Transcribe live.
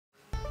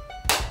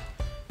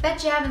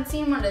Bet you haven't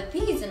seen one of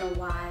these in a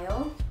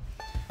while.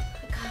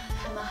 I gotta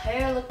have my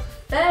hair look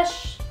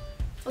fresh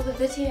for the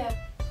video.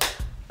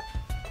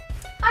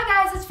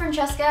 Hi guys, it's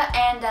Francesca,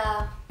 and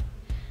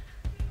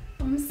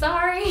I'm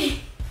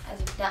sorry. As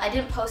you can tell, I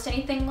didn't post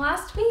anything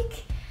last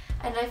week,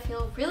 and I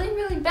feel really,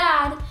 really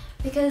bad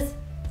because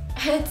I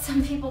had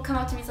some people come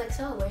up to me and like,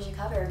 so where's your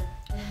cover?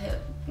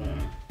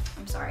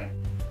 I'm sorry.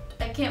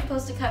 I can't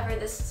post a cover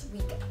this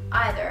week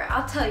either.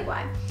 I'll tell you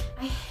why.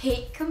 I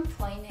hate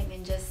complaining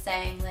and just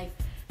saying, like,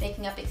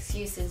 making up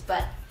excuses,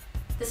 but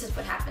this is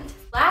what happened.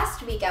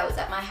 Last week I was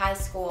at my high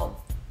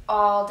school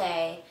all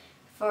day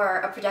for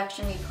a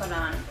production we put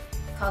on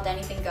called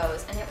Anything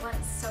Goes, and it went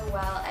so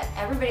well.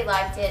 Everybody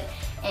liked it,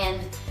 and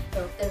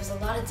there was a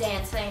lot of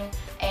dancing,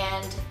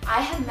 and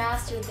I have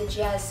mastered the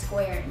jazz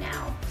square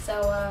now.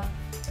 So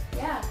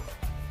yeah,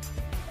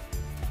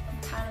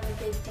 kind of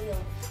a big deal.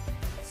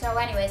 So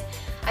anyways,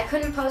 I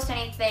couldn't post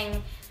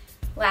anything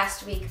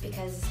last week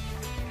because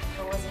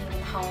I wasn't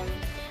even home.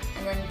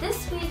 And then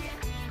this week,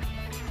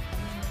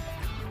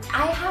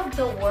 I have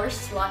the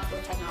worst luck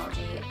with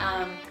technology.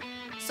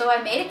 So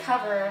I made a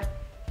cover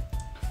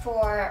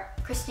for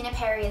Christina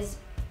Perri's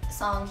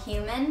song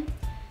Human,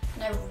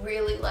 and I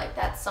really liked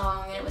that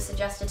song, and it was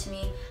suggested to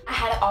me. I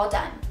had it all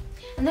done.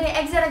 And then I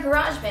exited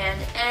GarageBand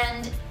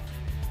and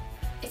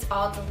it's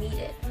all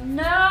deleted.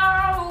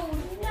 No!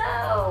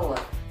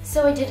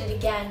 So I did it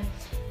again,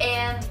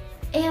 and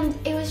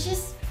it was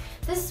just,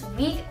 this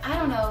week, I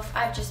don't know if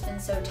I've just been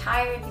so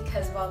tired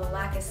because of all the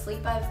lack of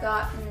sleep I've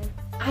gotten.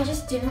 I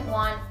just didn't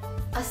want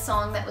a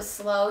song that was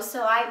slow,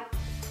 so I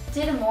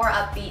did a more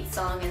upbeat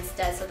song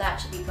instead, so that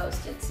should be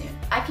posted soon.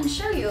 I can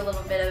show you a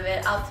little bit of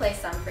it, I'll play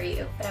some for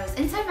you. But I was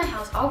inside my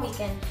house all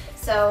weekend,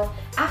 so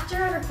after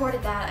I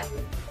recorded that,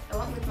 I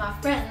went with my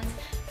friends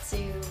to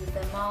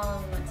the mall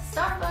and we went to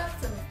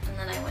Starbucks, and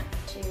then I went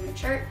to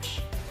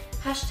church.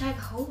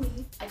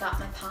 #holy. I got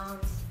my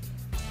palms.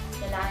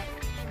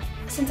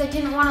 Since I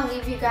didn't want to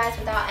leave you guys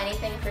without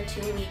anything for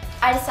 2 weeks,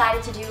 I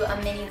decided to do a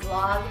mini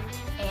vlog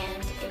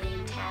and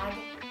a tag.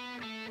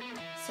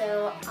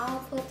 So I'll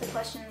pull up the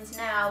questions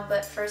now,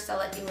 but first I'll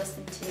let you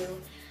listen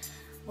to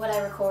what I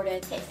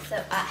recorded. Okay,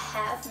 so I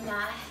have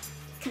my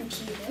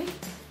computer,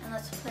 and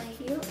let's play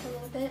you a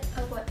little bit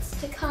of what's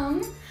to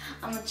come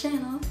on the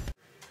channel.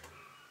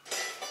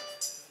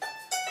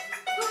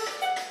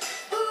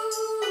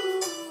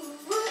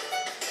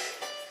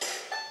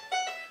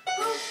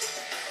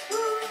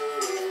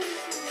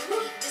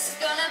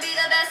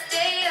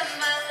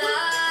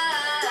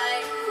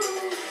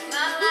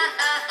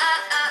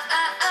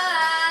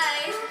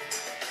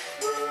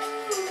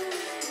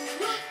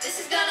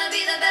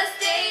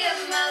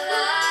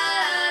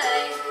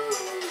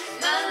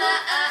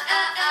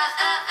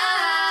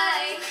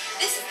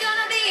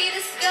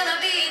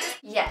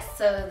 Yes,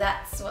 so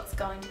that's what's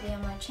going to be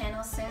on my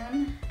channel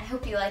soon. I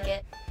hope you like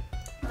it.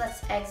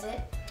 Let's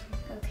exit.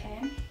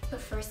 Okay, but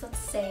first let's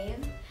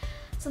save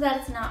so that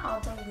it's not all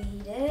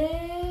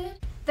deleted.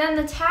 Then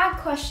the tag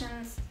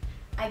questions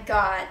I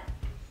got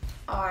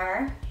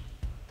are,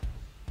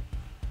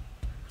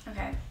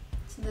 okay,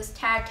 so this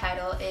tag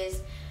title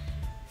is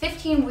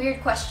 15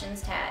 Weird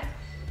Questions tag.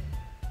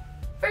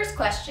 First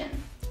question,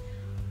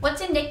 what's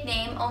a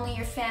nickname only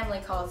your family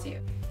calls you?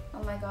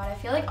 Oh my god, I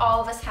feel like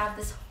all of us have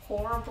this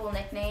horrible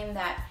nickname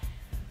that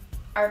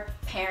our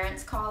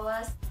parents call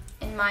us,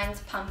 and mine's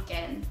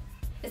Pumpkin.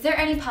 Is there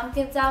any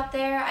pumpkins out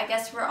there? I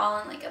guess we're all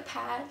in like a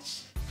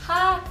patch.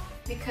 Ha!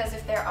 Because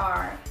if there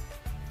are,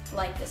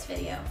 like this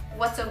video.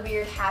 What's a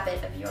weird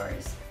habit of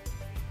yours?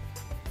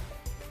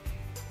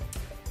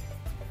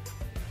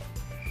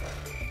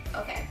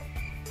 Okay.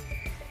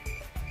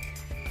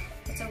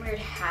 What's a weird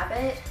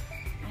habit?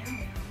 I don't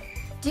know.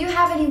 Do you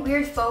have any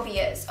weird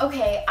phobias?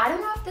 Okay, I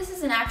don't know if this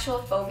is an actual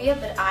phobia,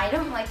 but I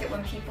don't like it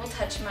when people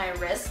touch my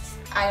wrists.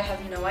 I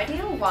have no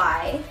idea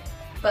why,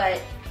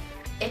 but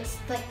it's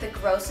like the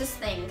grossest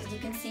thing because you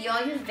can see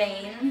all your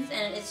veins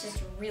and it's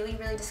just really,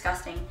 really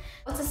disgusting.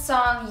 What's a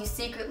song you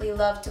secretly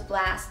love to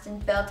blast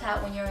and belt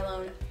out when you're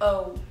alone?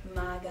 Oh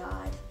my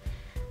god.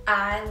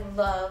 I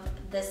love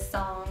this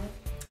song.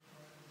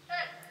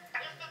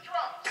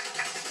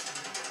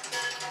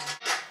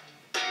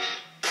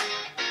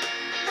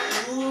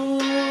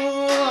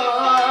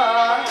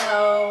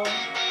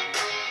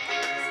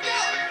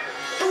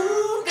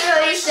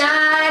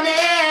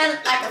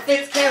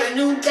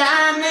 New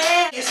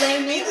diamond. You say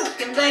me who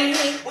can blame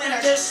me when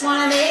I just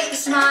wanna make you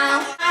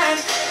smile. I'm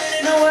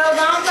in a world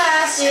on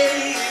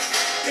classic.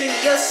 Baby,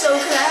 you're so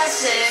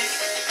classic.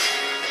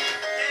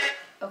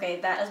 Okay,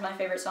 that is my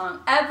favorite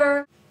song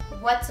ever.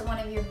 What's one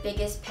of your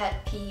biggest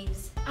pet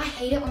peeves? I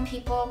hate it when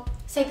people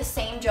say the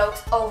same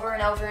jokes over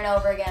and over and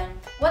over again.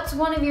 What's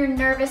one of your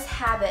nervous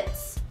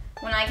habits?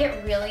 When I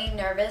get really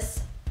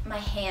nervous, my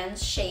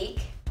hands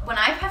shake. When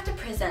I have to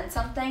present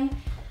something,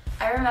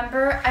 I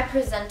remember I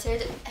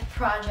presented a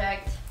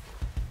project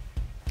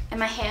and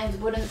my hands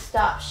wouldn't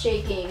stop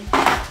shaking.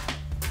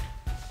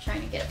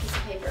 Trying to get a piece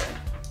of paper.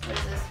 What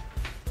is this?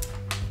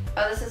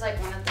 Oh, this is like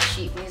one of the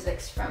sheet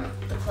musics from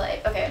the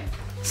play. Okay,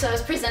 so I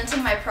was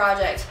presenting my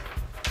project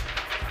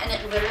and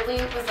it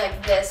literally was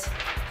like this.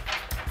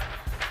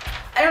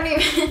 I don't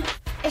even,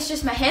 it's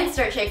just my hands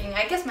start shaking.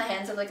 I guess my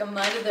hands have like a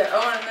mind of their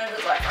own and they're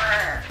just like,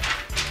 argh.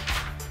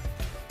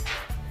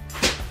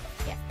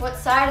 Yeah. What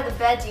side of the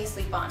bed do you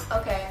sleep on?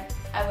 Okay,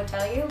 I would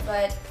tell you,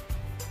 but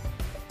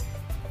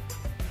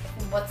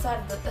what side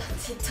of the,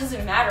 it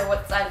doesn't matter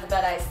what side of the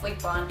bed I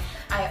sleep on.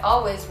 I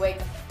always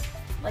wake up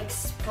like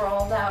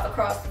sprawled out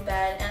across the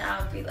bed and I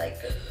would be like,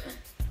 ugh.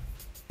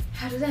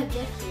 How did I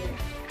get here?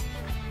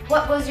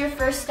 What was your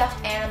first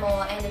stuffed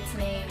animal and its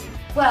name?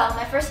 Well,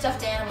 my first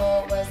stuffed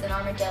animal was an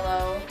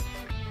armadillo.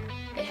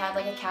 It had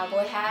like a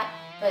cowboy hat,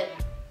 but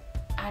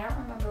I don't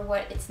remember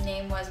what its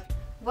name was.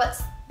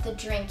 What's the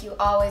drink you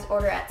always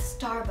order at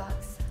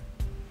Starbucks?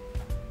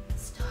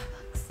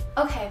 Starbucks.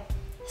 Okay,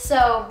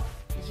 so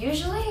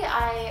usually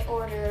I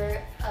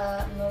order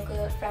a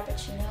mocha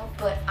frappuccino,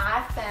 but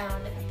I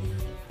found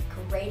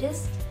the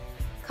greatest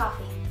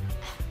coffee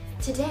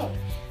today.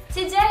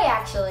 Today,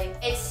 actually.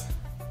 It's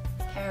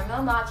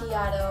caramel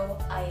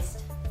macchiato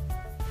iced.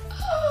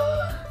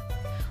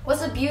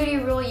 What's a beauty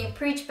rule you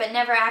preach but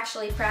never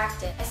actually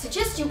practice? I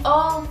suggest you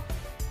all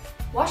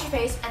wash your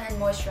face and then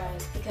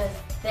moisturize, because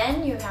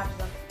then you have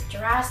the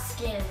dry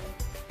skin.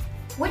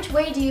 Which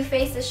way do you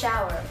face the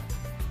shower?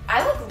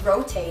 I like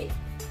rotate.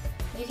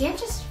 You can't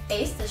just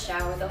face the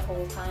shower the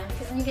whole time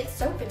because then you get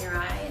soap in your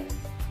eye and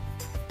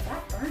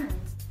that burns.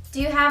 Do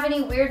you have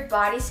any weird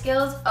body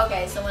skills?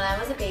 Okay, so when I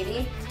was a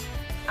baby,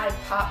 I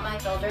popped my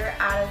shoulder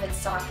out of its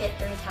socket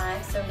 3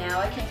 times, so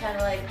now I can kind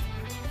of like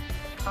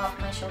pop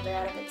my shoulder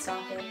out of its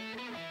socket.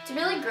 It's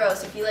really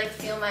gross. If you like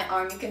feel my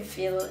arm, you can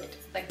feel it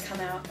like come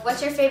out.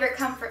 What's your favorite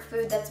comfort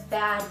food that's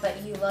bad but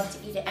you love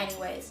to eat it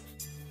anyways?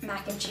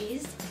 Mac and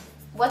cheese.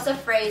 What's a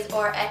phrase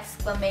or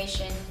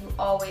exclamation you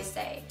always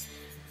say?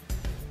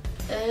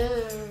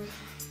 I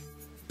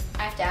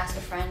have to ask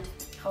a friend.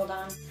 Hold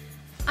on.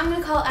 I'm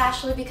gonna call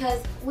Ashley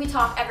because we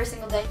talk every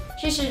single day.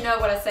 She should know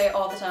what I say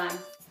all the time.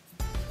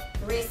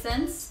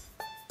 Recents.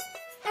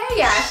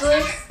 Hey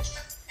Ashley.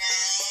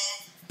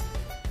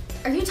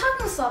 Are you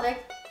talking with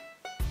Slavic?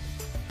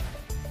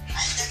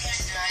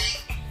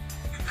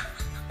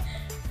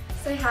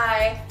 Say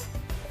hi.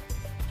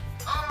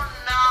 Oh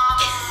no.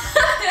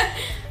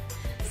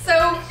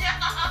 So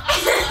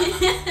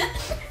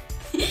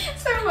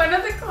one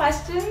of the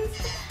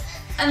questions,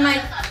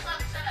 and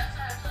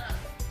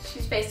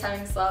she's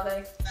FaceTiming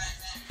Slavic.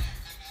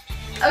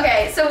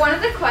 Okay, so one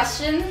of the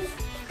questions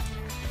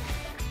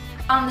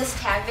on this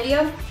tag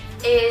video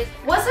is,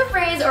 what's a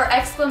phrase or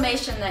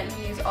exclamation that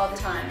you use all the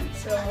time?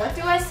 So what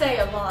do I say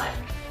a lot?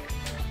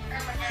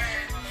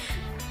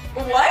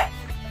 What?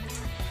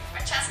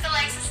 Francesca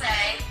likes to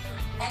say,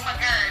 oh my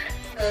god.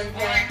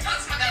 Okay. Or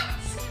totes my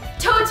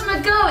goats. Totes my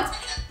goats!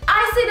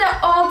 I say that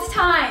all the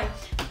time.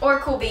 Or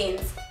cool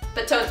beans,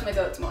 but totes my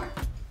goats more.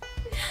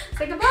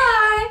 Say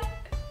goodbye.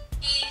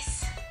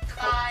 Peace.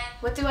 Goodbye.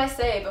 What do I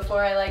say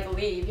before I like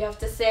leave? You have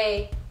to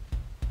say.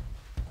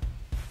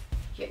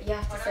 You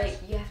have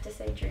to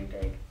say dream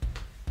big.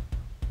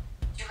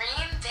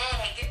 Dream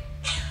big.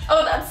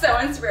 Oh, that's so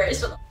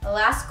inspirational. The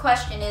last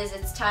question is,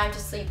 it's time to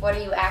sleep. What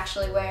are you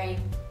actually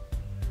wearing?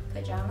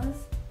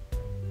 Pajamas?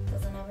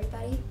 Doesn't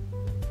everybody?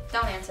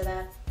 Don't answer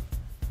that.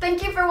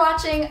 Thank you for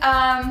watching.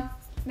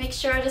 Make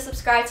sure to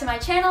subscribe to my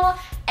channel,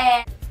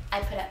 and I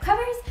put up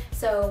covers,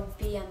 so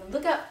be on the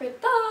lookout for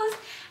those.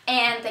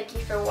 And thank you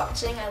for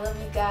watching. I love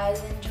you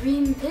guys and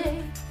dream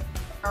big.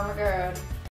 Oh my god.